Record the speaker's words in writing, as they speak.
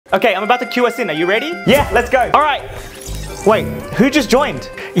Okay, I'm about to cue us in. Are you ready? Yeah, let's go. All right. Wait, who just joined?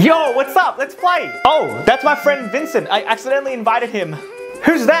 Yo, what's up? Let's play. Oh, that's my friend Vincent. I accidentally invited him.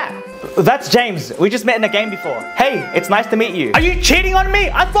 Who's that? That's James. We just met in a game before. Hey, it's nice to meet you. Are you cheating on me?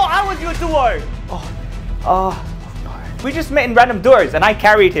 I thought I was your duo. No. We just met in random duos and I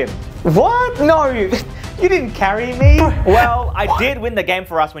carried him. What? No, you didn't carry me. Well, I did win the game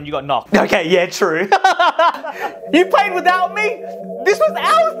for us when you got knocked. Okay, yeah, true. You played without me? This was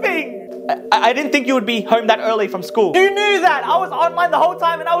our thing. I didn't think you would be home that early from school. You knew that. I was online the whole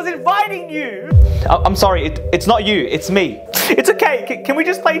time and I was inviting you. I'm sorry, it's not you, it's me. It's okay, can we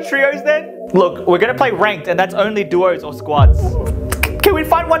just play trios then? Look, we're gonna play ranked and that's only duos or squads. Can we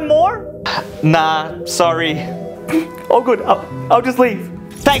find one more? Nah, sorry. Oh good, I'll just leave.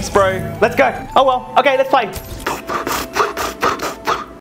 Thanks bro, let's go. Oh well, okay, let's play.